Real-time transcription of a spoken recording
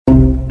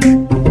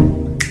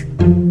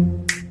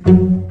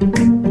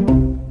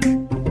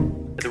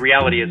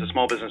reality is a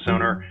small business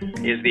owner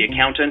is the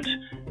accountant,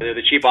 they're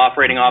the chief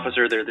operating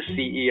officer, they're the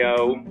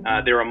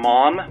CEO, they're a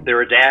mom,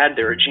 they're a dad,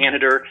 they're a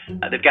janitor.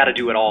 They've got to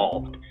do it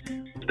all.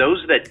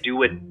 Those that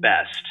do it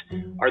best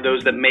are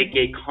those that make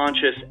a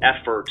conscious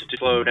effort to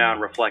slow down,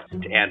 reflect,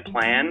 and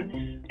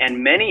plan.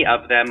 And many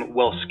of them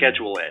will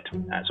schedule it.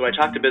 So I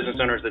talk to business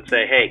owners that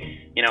say,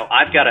 hey,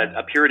 I've got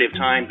a period of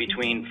time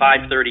between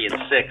 5:30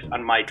 and 6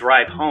 on my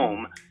drive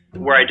home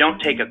where I don't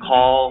take a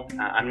call.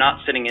 I'm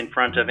not sitting in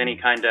front of any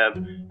kind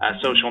of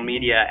social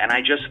media, and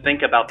I just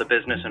think about the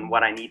business and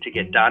what I need to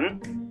get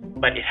done.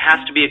 But it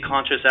has to be a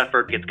conscious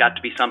effort. It's got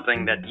to be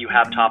something that you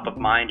have top of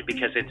mind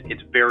because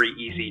it's very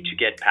easy to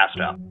get passed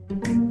up.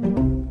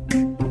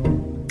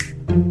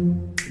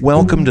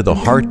 Welcome to the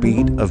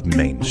heartbeat of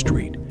Main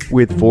Street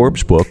with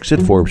Forbes Books at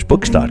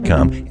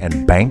ForbesBooks.com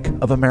and Bank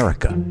of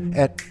America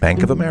at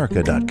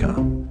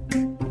BankofAmerica.com.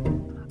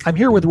 I'm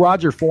here with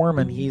Roger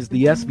Foreman. He's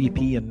the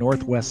SVP and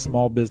Northwest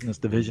Small Business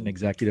Division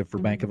Executive for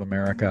Bank of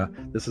America.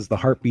 This is the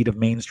heartbeat of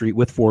Main Street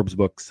with Forbes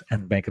Books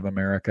and Bank of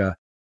America.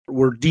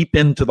 We're deep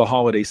into the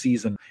holiday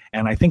season,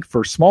 and I think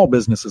for small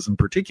businesses in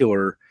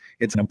particular,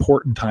 it's an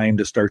important time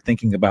to start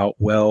thinking about,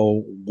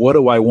 well, what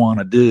do I want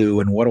to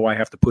do and what do I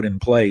have to put in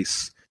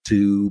place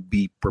to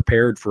be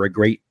prepared for a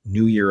great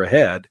new year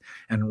ahead.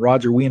 And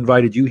Roger, we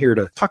invited you here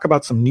to talk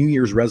about some New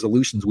Year's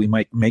resolutions we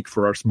might make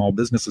for our small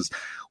businesses.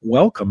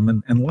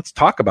 Welcome, and let's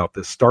talk about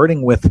this,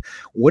 starting with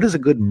what is a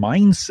good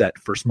mindset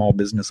for small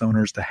business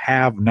owners to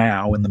have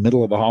now in the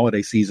middle of the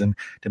holiday season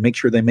to make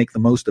sure they make the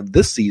most of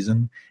this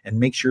season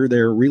and make sure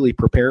they're really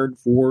prepared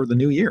for the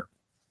new year.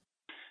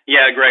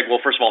 Yeah, Greg,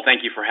 well, first of all,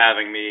 thank you for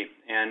having me.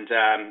 And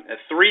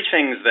three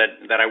things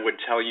that I would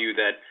tell you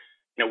that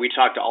we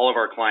talk to all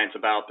of our clients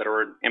about that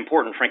are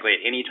important, frankly,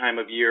 at any time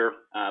of year,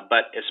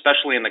 but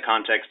especially in the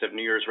context of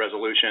New Year's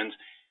resolutions.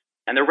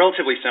 And they're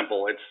relatively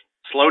simple. It's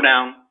slow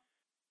down,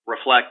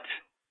 reflect,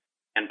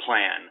 and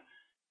plan.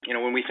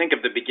 When we think of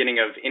the beginning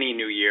of any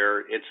new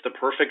year, it's the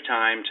perfect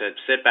time to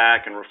sit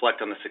back and reflect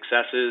on the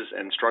successes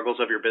and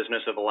struggles of your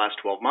business over the last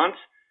 12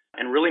 months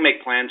and really make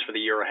plans for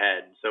the year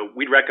ahead. So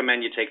we'd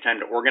recommend you take time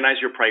to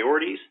organize your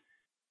priorities,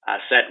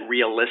 set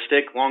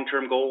realistic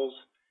long-term goals,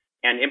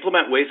 and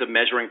implement ways of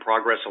measuring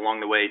progress along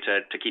the way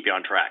to keep you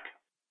on track.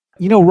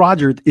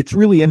 Roger, it's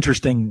really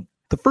interesting.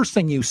 The first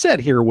thing you said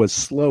here was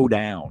slow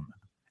down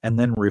and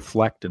then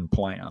reflect and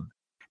plan.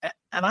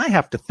 And I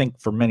have to think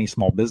for many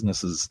small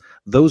businesses,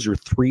 those are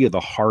three of the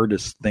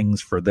hardest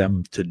things for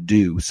them to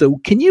do. So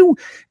can you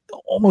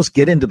almost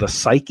get into the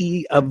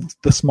psyche of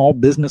the small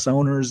business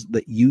owners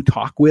that you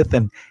talk with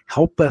and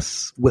help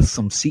us with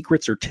some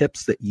secrets or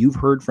tips that you've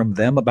heard from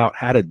them about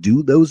how to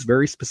do those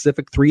very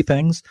specific three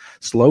things?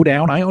 Slow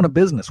down. I own a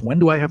business. When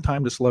do I have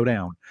time to slow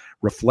down?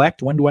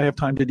 Reflect. When do I have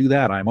time to do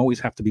that? I always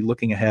have to be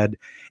looking ahead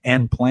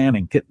and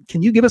planning.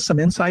 Can you give us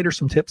some insight or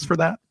some tips for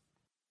that?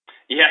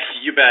 Yeah,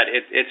 you bet.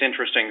 It's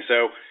interesting.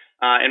 So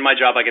in my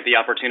job, I get the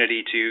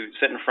opportunity to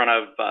sit in front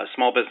of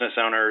small business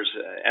owners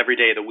every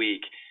day of the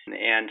week.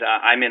 And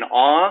I'm in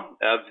awe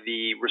of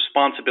the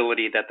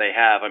responsibility that they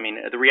have. I mean,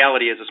 the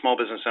reality is a small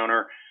business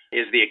owner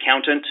is the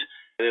accountant,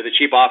 they're the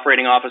chief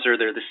operating officer,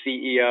 they're the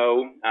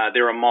CEO,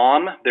 they're a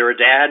mom, they're a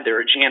dad,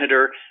 they're a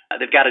janitor.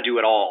 They've got to do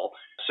it all.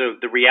 So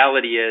the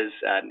reality is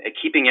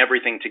keeping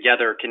everything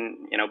together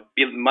can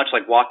be much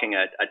like walking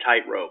a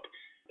tightrope.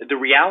 The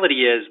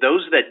reality is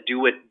those that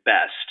do it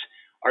best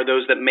are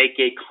those that make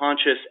a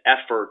conscious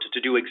effort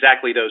to do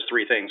exactly those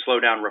three things: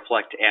 slow down,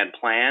 reflect, and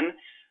plan.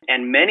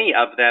 And many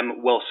of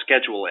them will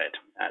schedule it.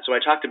 So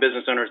I talk to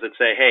business owners that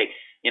say, hey,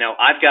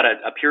 I've got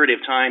a period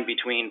of time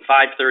between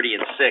 5:30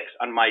 and 6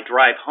 on my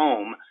drive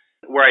home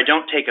where I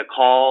don't take a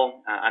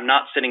call. I'm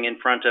not sitting in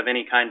front of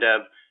any kind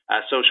of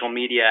social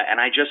media,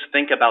 and I just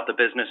think about the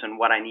business and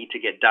what I need to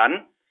get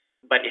done.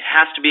 But it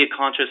has to be a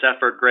conscious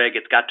effort, Greg.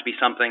 It's got to be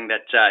something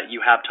that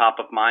you have top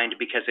of mind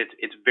because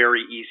it's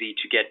very easy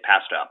to get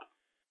passed up.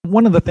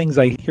 One of the things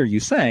I hear you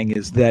saying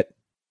is that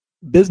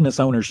business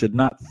owners should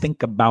not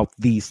think about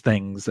these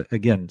things,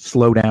 again,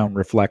 slow down,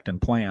 reflect,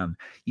 and plan.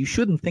 You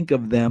shouldn't think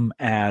of them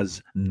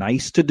as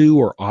nice to do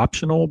or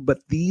optional,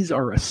 but these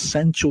are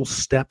essential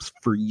steps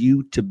for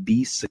you to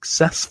be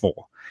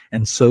successful.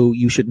 And so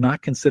you should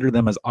not consider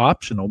them as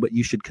optional, but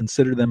you should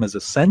consider them as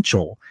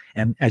essential.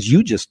 And as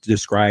you just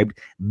described,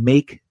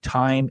 make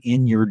time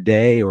in your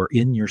day or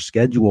in your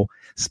schedule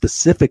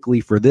specifically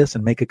for this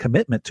and make a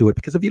commitment to it.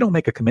 Because if you don't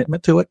make a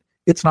commitment to it,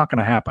 it's not going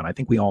to happen. I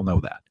think we all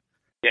know that.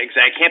 Yeah,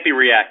 exactly. It can't be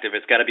reactive.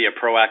 It's got to be a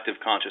proactive,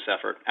 conscious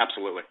effort.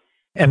 Absolutely.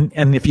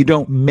 And if you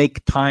don't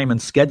make time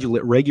and schedule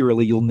it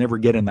regularly, you'll never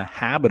get in the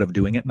habit of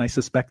doing it. And I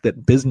suspect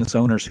that business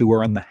owners who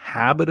are in the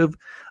habit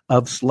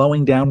of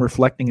slowing down,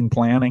 reflecting, and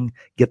planning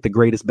get the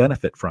greatest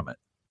benefit from it.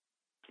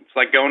 It's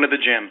like going to the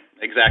gym.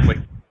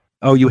 Exactly.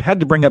 Oh, you had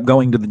to bring up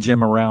going to the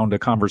gym around a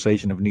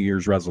conversation of New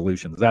Year's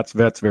resolutions.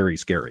 That's very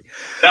scary.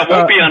 That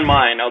won't be on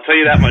mine. I'll tell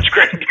you that much,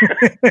 Greg.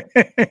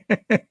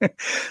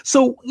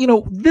 So,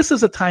 this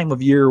is a time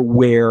of year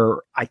where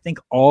I think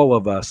all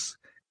of us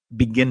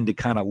begin to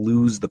kind of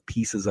lose the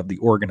pieces of the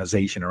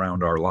organization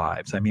around our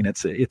lives. I mean,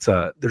 there's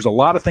a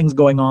lot of things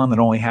going on that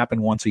only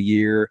happen once a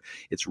year.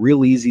 It's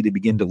real easy to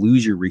begin to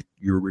lose your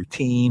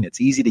routine. It's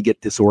easy to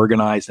get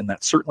disorganized, and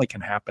that certainly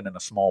can happen in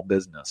a small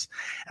business.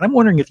 And I'm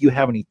wondering if you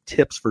have any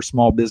tips for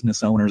small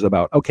business owners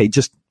about, okay,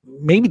 just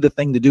maybe the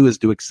thing to do is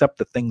to accept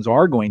that things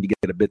are going to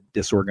get a bit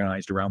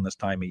disorganized around this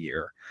time of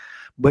year.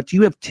 But do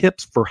you have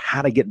tips for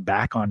how to get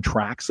back on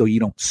track so you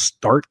don't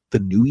start the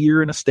new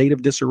year in a state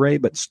of disarray,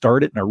 but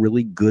start it in a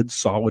really good,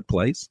 solid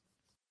place?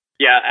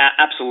 Yeah,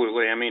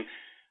 absolutely. I mean,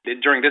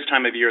 during this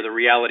time of year, the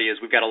reality is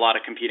we've got a lot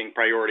of competing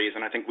priorities,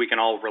 and I think we can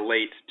all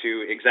relate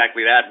to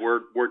exactly that.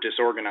 We're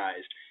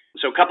disorganized.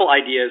 So a couple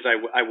ideas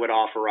I would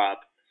offer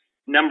up.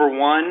 Number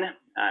one,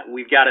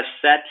 we've got to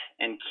set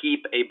and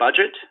keep a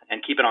budget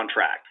and keep it on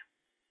track.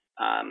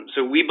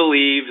 So we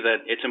believe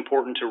that it's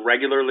important to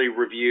regularly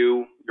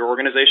review your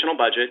organizational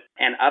budget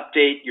and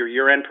update your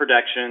year-end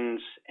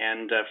projections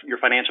and your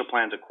financial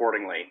plans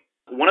accordingly.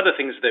 One of the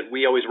things that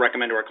we always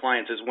recommend to our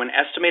clients is when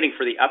estimating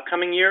for the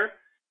upcoming year,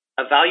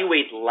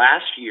 evaluate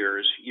last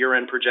year's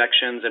year-end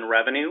projections and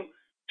revenue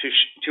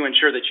to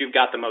ensure that you've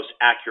got the most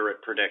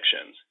accurate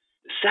predictions.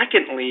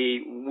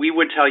 Secondly, we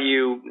would tell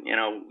you,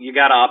 you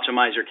got to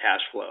optimize your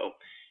cash flow.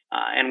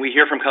 And we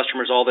hear from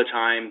customers all the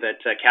time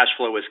that cash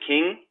flow is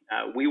king.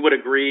 We would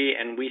agree,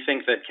 and we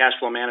think that cash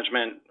flow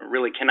management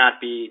really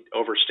cannot be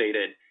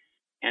overstated.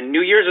 And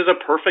New Year's is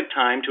a perfect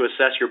time to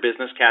assess your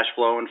business cash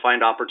flow and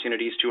find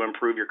opportunities to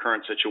improve your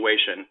current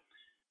situation.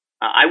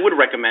 I would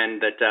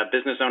recommend that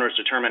business owners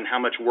determine how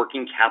much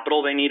working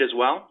capital they need as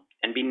well,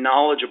 and be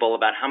knowledgeable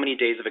about how many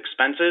days of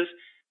expenses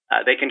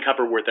they can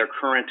cover with their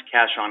current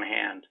cash on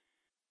hand.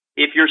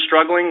 If you're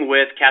struggling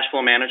with cash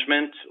flow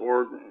management,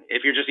 or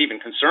if you're just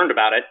even concerned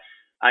about it,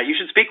 you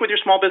should speak with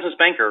your small business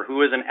banker,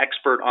 who is an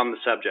expert on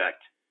the subject.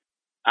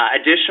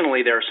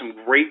 Additionally, there are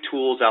some great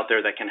tools out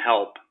there that can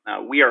help.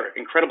 We are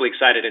incredibly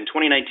excited. In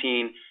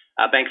 2019,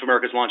 Bank of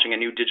America is launching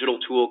a new digital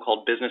tool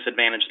called Business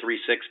Advantage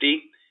 360,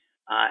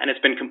 and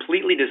it's been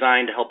completely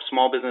designed to help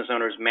small business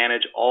owners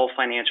manage all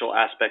financial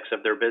aspects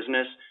of their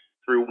business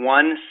through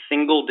one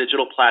single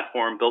digital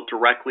platform built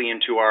directly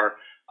into our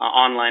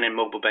online and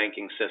mobile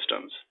banking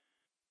systems.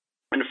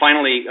 And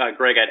finally,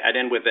 Greg, I'd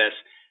end with this.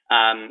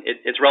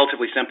 It's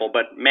relatively simple,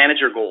 but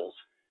manage your goals.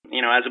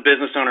 As a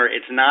business owner,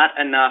 it's not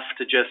enough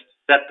to just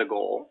set the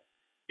goal.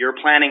 Your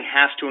planning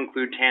has to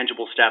include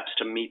tangible steps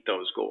to meet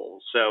those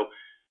goals. So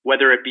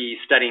whether it be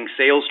studying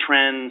sales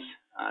trends,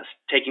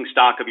 taking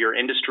stock of your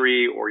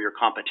industry or your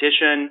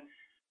competition,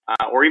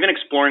 or even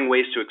exploring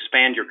ways to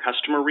expand your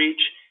customer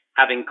reach,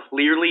 having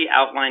clearly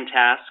outlined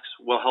tasks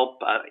will help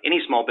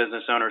any small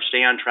business owner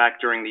stay on track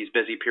during these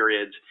busy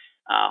periods.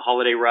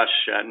 Holiday rush,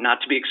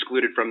 not to be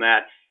excluded from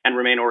that, and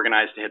remain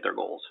organized to hit their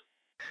goals.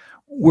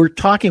 We're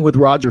talking with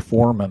Roger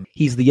Foreman.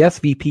 He's the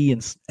SVP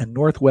and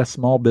Northwest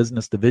Small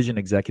Business Division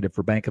Executive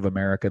for Bank of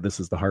America. This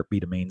is the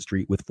Heartbeat of Main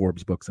Street with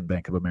Forbes Books and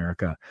Bank of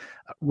America.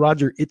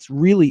 Roger, it's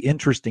really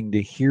interesting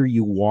to hear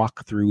you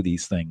walk through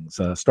these things,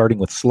 starting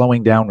with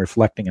slowing down,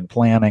 reflecting, and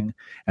planning,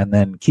 and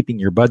then keeping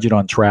your budget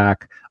on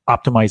track,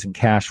 optimizing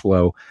cash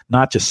flow,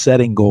 not just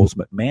setting goals,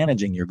 but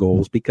managing your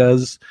goals,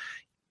 because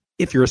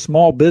if you're a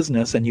small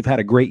business and you've had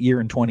a great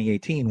year in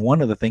 2018,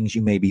 one of the things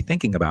you may be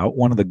thinking about,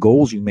 one of the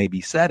goals you may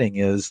be setting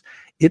is,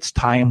 it's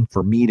time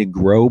for me to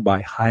grow by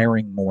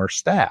hiring more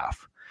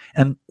staff.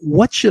 And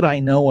what should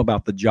I know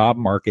about the job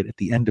market at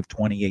the end of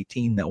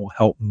 2018 that will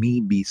help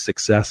me be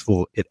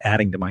successful at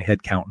adding to my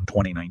headcount in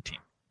 2019?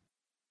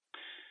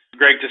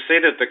 Greg, to say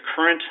that the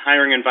current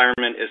hiring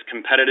environment is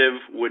competitive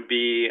would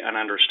be an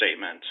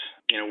understatement.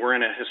 We're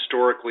in a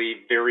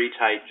historically very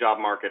tight job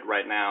market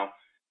right now.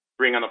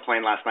 Being on the plane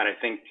last night, I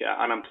think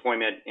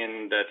unemployment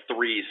in the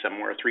threes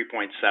somewhere,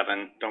 3.7.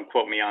 Don't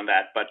quote me on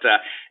that, but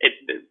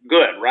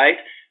good, right?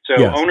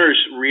 So yes. Owners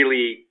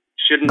really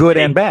shouldn't.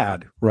 Good and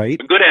bad, right?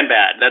 Good and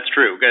bad. That's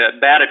true.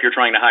 Bad if you're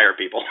trying to hire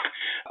people.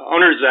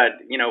 Owners,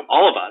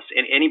 all of us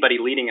and anybody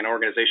leading an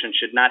organization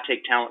should not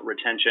take talent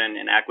retention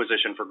and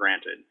acquisition for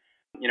granted.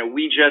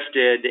 We just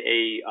did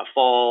a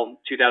fall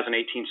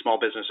 2018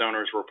 Small Business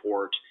Owners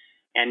Report.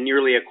 And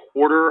nearly a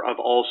quarter of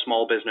all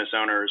small business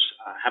owners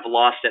have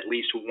lost at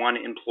least one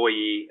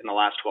employee in the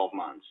last 12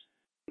 months.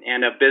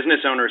 And of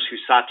business owners who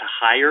sought to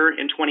hire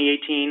in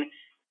 2018,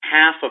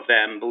 half of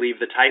them believe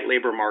the tight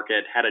labor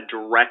market had a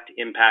direct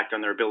impact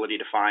on their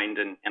ability to find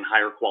and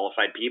hire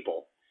qualified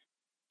people.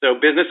 So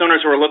business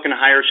owners who are looking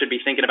to hire should be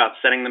thinking about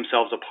setting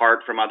themselves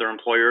apart from other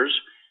employers.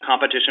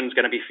 Competition is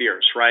going to be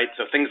fierce, right?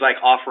 So things like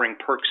offering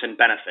perks and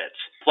benefits,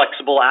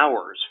 flexible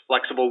hours,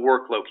 flexible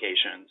work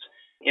locations.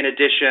 In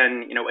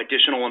addition,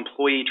 additional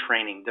employee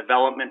training,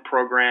 development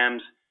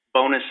programs,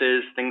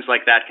 bonuses, things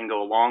like that can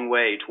go a long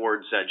way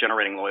towards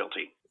generating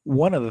loyalty.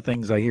 One of the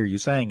things I hear you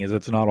saying is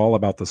it's not all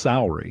about the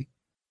salary.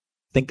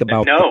 Think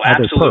about no,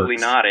 absolutely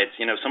perks. not. It's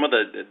some of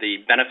the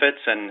benefits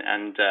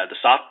and the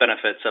soft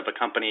benefits of a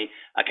company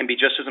can be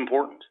just as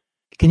important.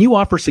 Can you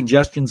offer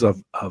suggestions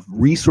of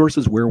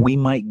resources where we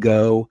might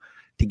go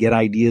to get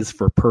ideas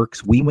for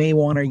perks we may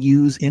want to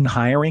use in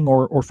hiring,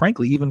 or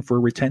frankly even for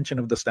retention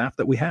of the staff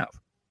that we have?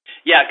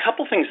 Yeah, a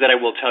couple things that I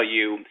will tell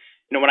you.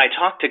 When I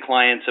talk to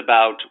clients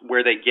about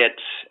where they get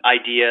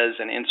ideas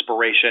and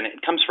inspiration,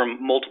 it comes from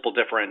multiple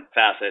different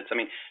facets. I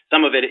mean,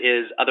 some of it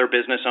is other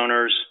business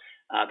owners,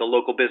 the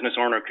local business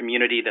owner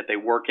community that they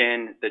work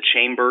in, the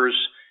chambers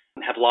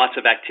have lots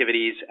of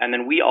activities. And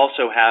then we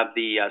also have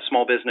the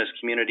small business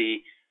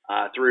community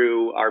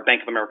through our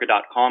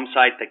bankofamerica.com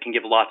site that can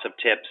give lots of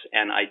tips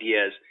and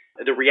ideas.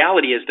 The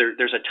reality is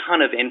there's a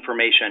ton of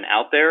information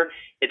out there.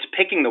 It's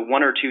picking the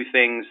one or two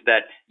things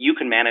that you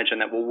can manage and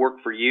that will work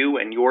for you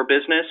and your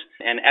business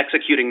and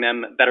executing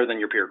them better than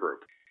your peer group.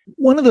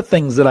 One of the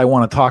things that I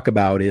want to talk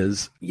about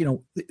is,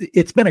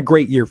 it's been a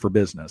great year for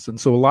business. And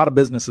so a lot of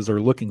businesses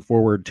are looking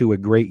forward to a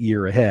great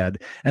year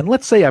ahead. And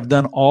let's say I've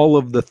done all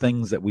of the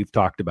things that we've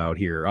talked about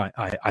here.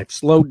 I've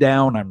slowed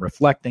down, I'm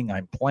reflecting,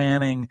 I'm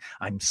planning,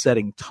 I'm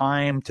setting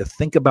time to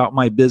think about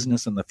my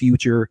business in the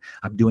future.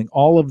 I'm doing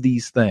all of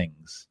these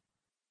things.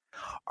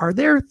 Are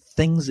there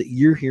things that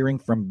you're hearing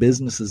from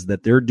businesses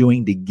that they're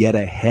doing to get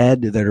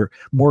ahead that are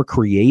more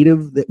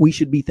creative that we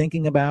should be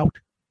thinking about?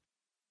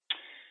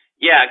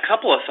 Yeah, a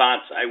couple of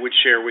thoughts I would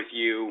share with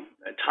you.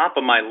 Top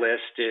of my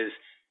list is,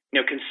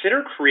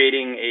 consider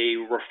creating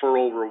a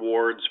referral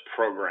rewards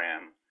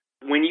program.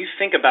 When you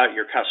think about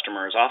your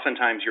customers,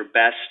 oftentimes your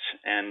best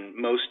and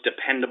most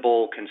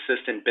dependable,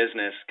 consistent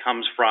business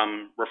comes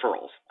from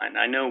referrals.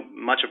 I know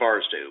much of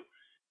ours do.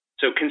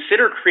 So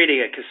consider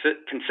creating a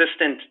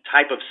consistent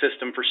type of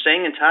system for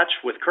staying in touch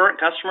with current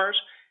customers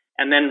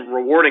and then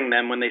rewarding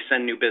them when they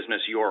send new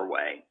business your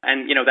way.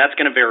 And, that's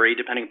going to vary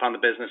depending upon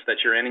the business that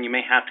you're in, and you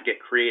may have to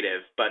get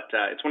creative, but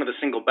it's one of the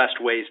single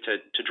best ways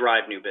to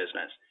drive new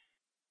business.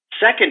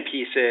 Second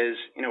piece is,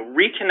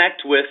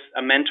 reconnect with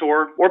a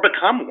mentor or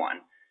become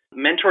one.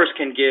 Mentors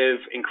can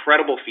give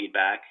incredible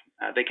feedback.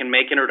 They can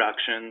make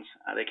introductions.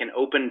 They can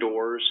open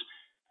doors.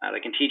 They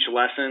can teach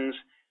lessons.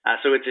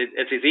 So it's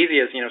as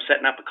easy as,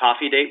 setting up a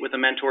coffee date with a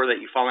mentor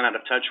that you've fallen out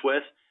of touch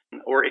with.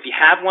 Or if you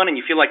have one and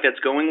you feel like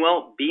that's going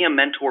well, be a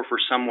mentor for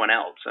someone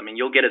else. I mean,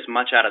 you'll get as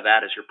much out of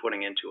that as you're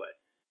putting into it.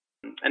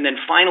 And then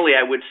finally,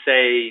 I would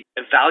say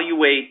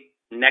evaluate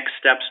next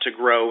steps to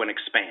grow and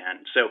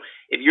expand. So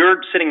if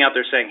you're sitting out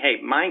there saying,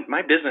 hey, my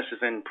business is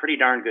in pretty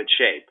darn good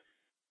shape,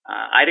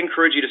 I'd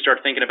encourage you to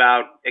start thinking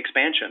about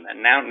expansion.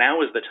 And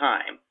now is the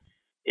time.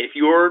 If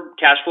your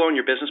cash flow and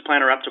your business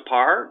plan are up to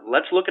par,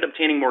 let's look at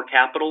obtaining more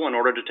capital in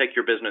order to take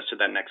your business to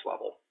that next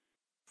level.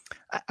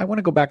 I want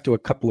to go back to a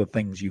couple of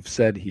things you've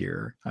said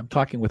here. I'm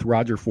talking with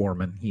Roger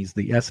Foreman. He's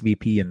the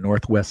SVP and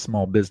Northwest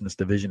Small Business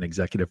Division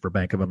Executive for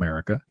Bank of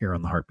America here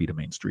on the Heartbeat of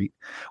Main Street.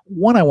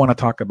 One, I want to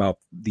talk about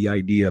the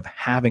idea of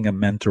having a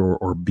mentor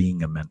or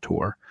being a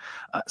mentor,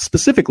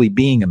 specifically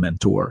being a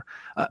mentor,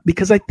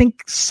 because I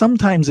think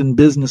sometimes in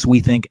business we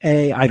think,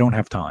 A, I don't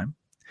have time,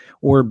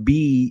 or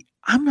B,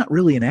 I'm not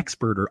really an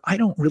expert, or I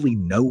don't really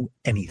know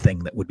anything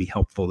that would be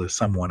helpful to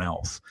someone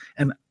else.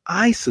 And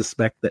I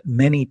suspect that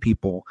many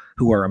people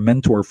who are a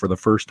mentor for the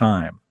first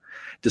time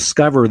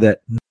discover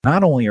that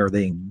not only are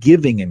they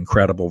giving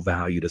incredible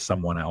value to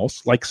someone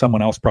else, like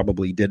someone else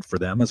probably did for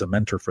them as a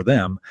mentor for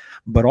them,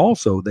 but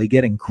also they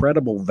get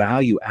incredible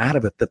value out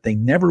of it that they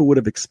never would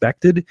have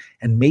expected,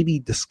 and maybe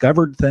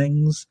discovered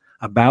things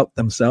about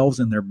themselves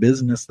and their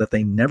business that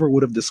they never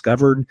would have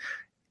discovered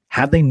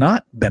had they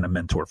not been a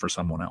mentor for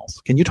someone else.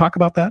 Can you talk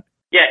about that?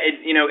 Yeah,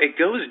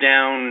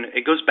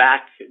 it goes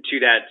back to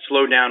that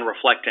slow down,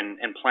 reflect,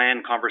 and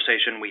plan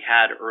conversation we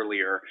had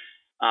earlier.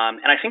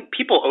 And I think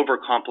people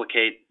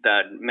overcomplicate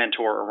the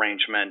mentor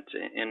arrangement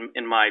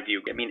in my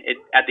view. I mean,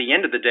 at the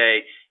end of the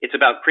day, it's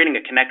about creating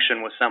a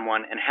connection with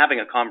someone and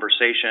having a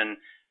conversation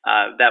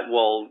that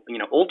will,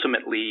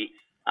 ultimately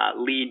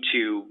lead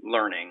to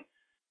learning.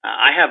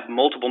 I have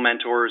multiple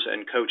mentors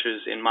and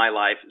coaches in my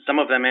life, some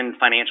of them in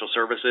financial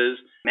services,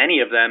 many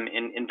of them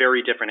in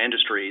very different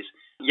industries.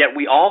 Yet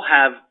we all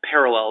have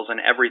parallels in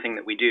everything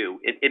that we do.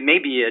 It may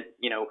be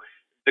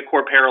the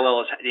core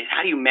parallel is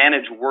how do you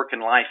manage work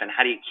and life, and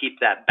how do you keep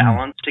that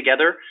balance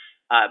together?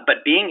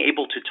 But being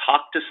able to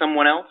talk to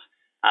someone else,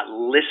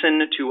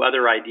 listen to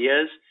other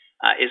ideas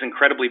is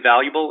incredibly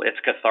valuable.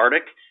 It's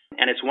cathartic.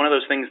 And it's one of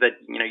those things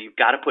that, you've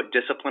got to put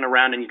discipline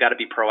around and you've got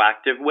to be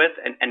proactive with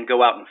and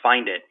go out and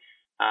find it.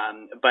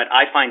 But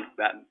I find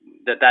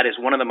that is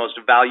one of the most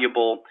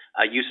valuable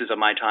uses of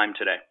my time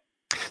today.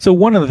 So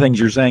one of the things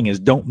you're saying is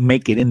don't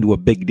make it into a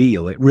big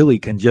deal. It really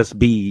can just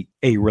be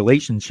a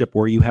relationship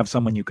where you have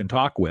someone you can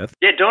talk with.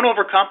 Yeah, don't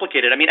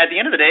overcomplicate it. I mean, at the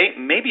end of the day,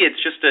 maybe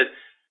it's just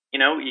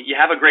you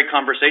have a great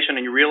conversation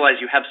and you realize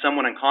you have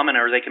someone in common,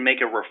 or they can make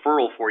a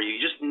referral for you.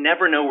 You just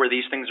never know where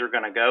these things are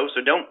going to go.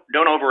 So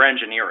don't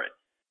over-engineer it.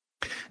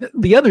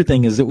 The other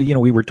thing is that,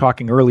 we were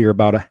talking earlier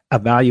about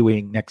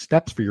evaluating next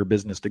steps for your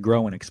business to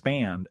grow and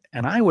expand.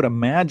 And I would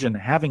imagine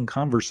having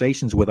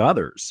conversations with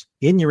others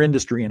in your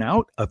industry and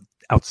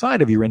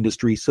outside of your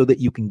industry so that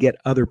you can get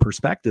other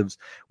perspectives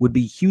would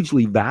be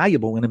hugely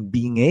valuable in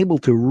being able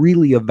to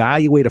really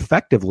evaluate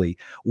effectively,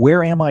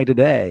 where am I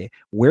today?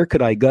 Where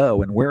could I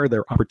go? And where are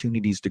there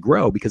opportunities to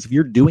grow? Because if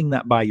you're doing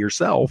that by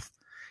yourself,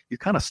 you're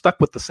kind of stuck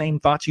with the same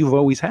thoughts you've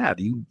always had.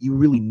 You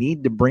really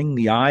need to bring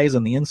the eyes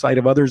and the insight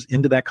of others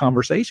into that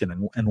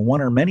conversation. And one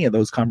or many of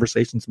those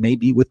conversations may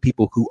be with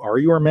people who are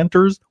your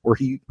mentors or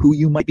who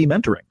you might be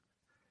mentoring.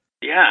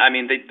 Yeah, I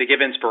mean, they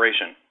give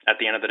inspiration at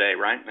the end of the day,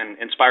 right? And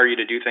inspire you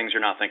to do things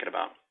you're not thinking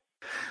about.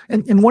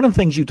 And one of the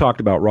things you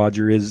talked about,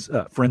 Roger, is,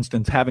 for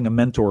instance, having a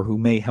mentor who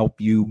may help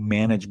you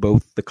manage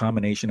both the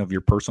combination of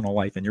your personal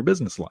life and your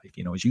business life.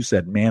 As you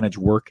said, manage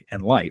work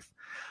and life.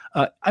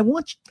 I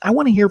want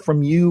to hear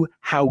from you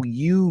how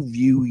you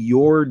view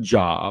your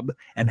job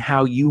and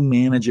how you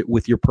manage it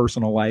with your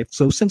personal life.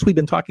 So since we've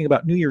been talking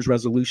about New Year's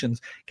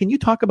resolutions, can you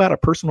talk about a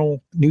personal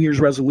New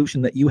Year's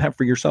resolution that you have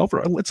for yourself?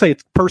 Or let's say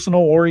it's personal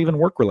or even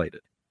work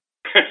related.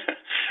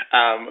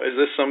 Is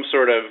this some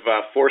sort of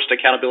forced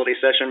accountability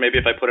session? Maybe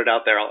if I put it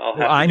out there, I'll have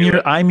to do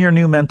it. I'm your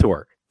new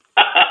mentor.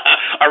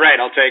 All right,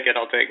 I'll take it.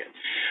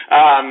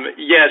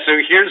 Yeah, so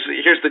here's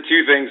the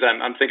two things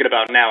I'm thinking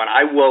about now, and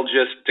I will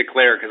just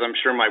declare, because I'm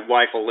sure my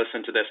wife will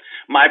listen to this,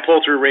 my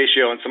pull-through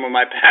ratio in some of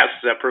my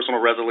past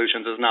personal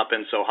resolutions has not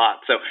been so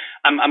hot. So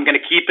I'm going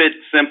to keep it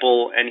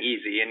simple and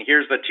easy, and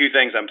here's the two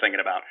things I'm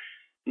thinking about.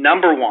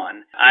 Number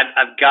one,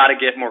 I've got to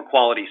get more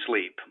quality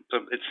sleep.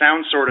 So it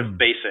sounds sort of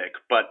basic,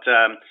 but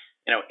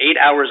 8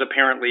 hours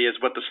apparently is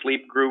what the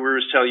sleep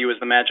gurus tell you is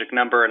the magic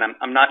number, and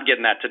I'm not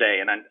getting that today.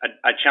 And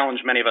I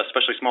challenge many of us,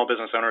 especially small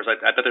business owners. I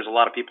bet there's a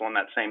lot of people in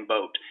that same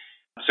boat.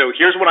 So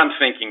here's what I'm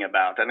thinking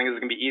about. I think this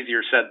is going to be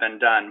easier said than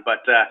done,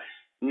 but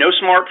no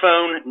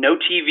smartphone, no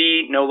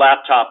TV, no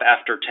laptop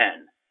after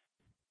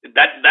 10.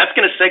 That's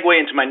going to segue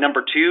into my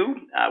number two,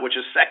 which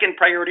is second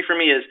priority for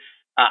me is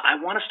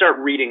I want to start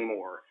reading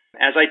more.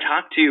 As I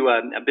talk to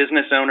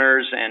business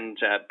owners and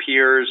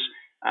peers,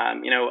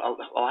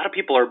 a lot of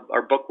people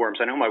are bookworms.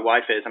 I know my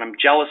wife is, and I'm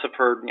jealous of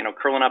her,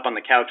 curling up on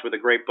the couch with a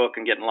great book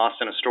and getting lost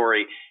in a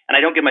story. And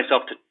I don't give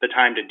myself the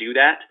time to do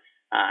that.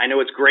 I know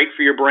it's great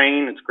for your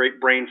brain. It's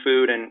great brain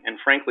food. And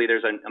frankly,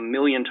 there's a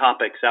million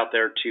topics out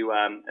there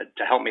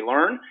to help me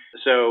learn.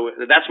 So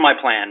that's my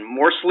plan.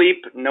 More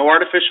sleep, no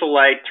artificial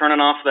light, turning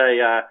off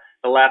the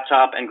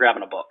laptop and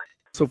grabbing a book.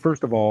 So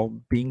first of all,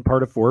 being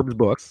part of Forbes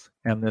Books,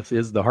 and this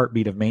is the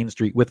Heartbeat of Main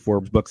Street with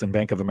Forbes Books and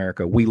Bank of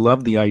America, we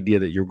love the idea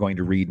that you're going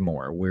to read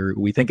more.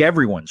 We think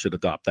everyone should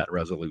adopt that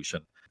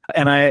resolution.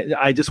 And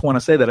I just want to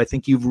say that I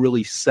think you've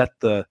really set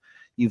the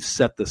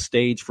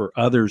stage for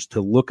others to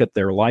look at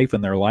their life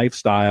and their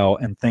lifestyle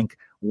and think,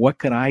 what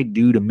could I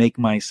do to make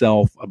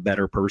myself a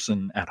better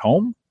person at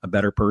home, a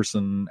better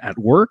person at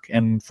work,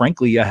 and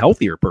frankly, a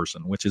healthier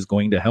person, which is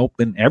going to help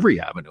in every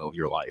avenue of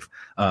your life.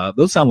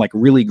 Those sound like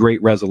really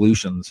great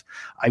resolutions.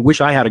 I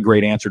wish I had a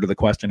great answer to the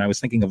question. I was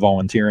thinking of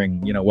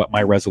volunteering, what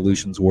my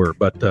resolutions were,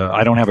 but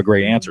I don't have a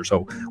great answer.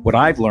 So what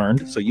I've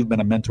learned, so you've been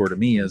a mentor to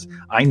me, is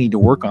I need to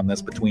work on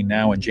this between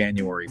now and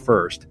January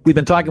 1st. We've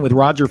been talking with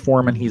Roger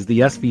Foreman. He's the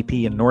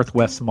SVP and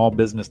Northwest Small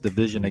Business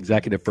Division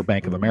Executive for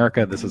Bank of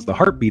America. This is the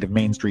Heartbeat of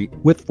Main Street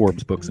with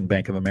Forbes Books and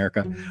Bank of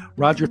America.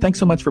 Roger, thanks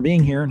so much for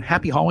being here, and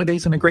happy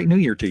holidays and a great new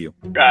year to you.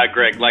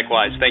 Greg,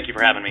 likewise. Thank you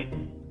for having me.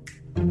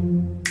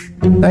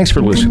 Thanks for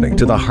listening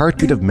to the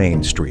Heartbeat of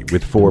Main Street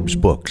with Forbes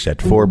Books at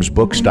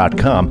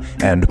ForbesBooks.com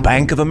and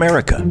Bank of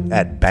America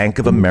at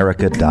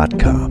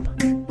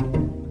BankofAmerica.com.